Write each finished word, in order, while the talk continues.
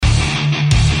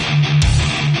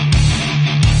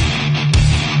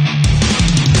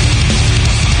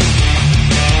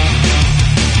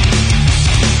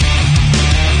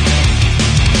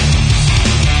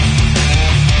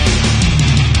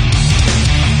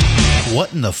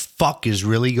What in the fuck is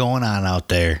really going on out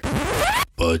there?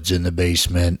 Bud's in the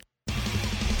basement.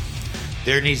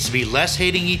 There needs to be less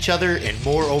hating each other and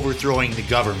more overthrowing the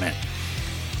government.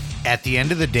 At the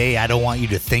end of the day, I don't want you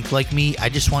to think like me. I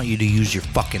just want you to use your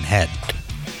fucking head.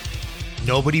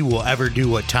 Nobody will ever do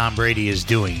what Tom Brady is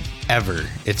doing. Ever.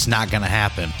 It's not going to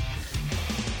happen.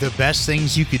 The best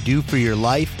things you could do for your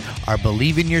life are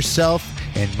believe in yourself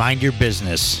and mind your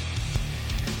business.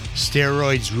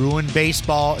 Steroids ruin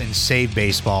baseball and save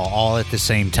baseball all at the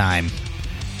same time.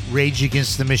 Rage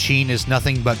Against the Machine is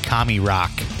nothing but commie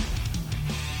rock.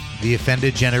 The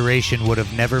offended generation would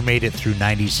have never made it through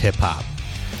 90s hip-hop.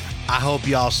 I hope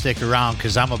y'all stick around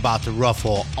because I'm about to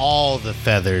ruffle all the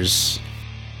feathers.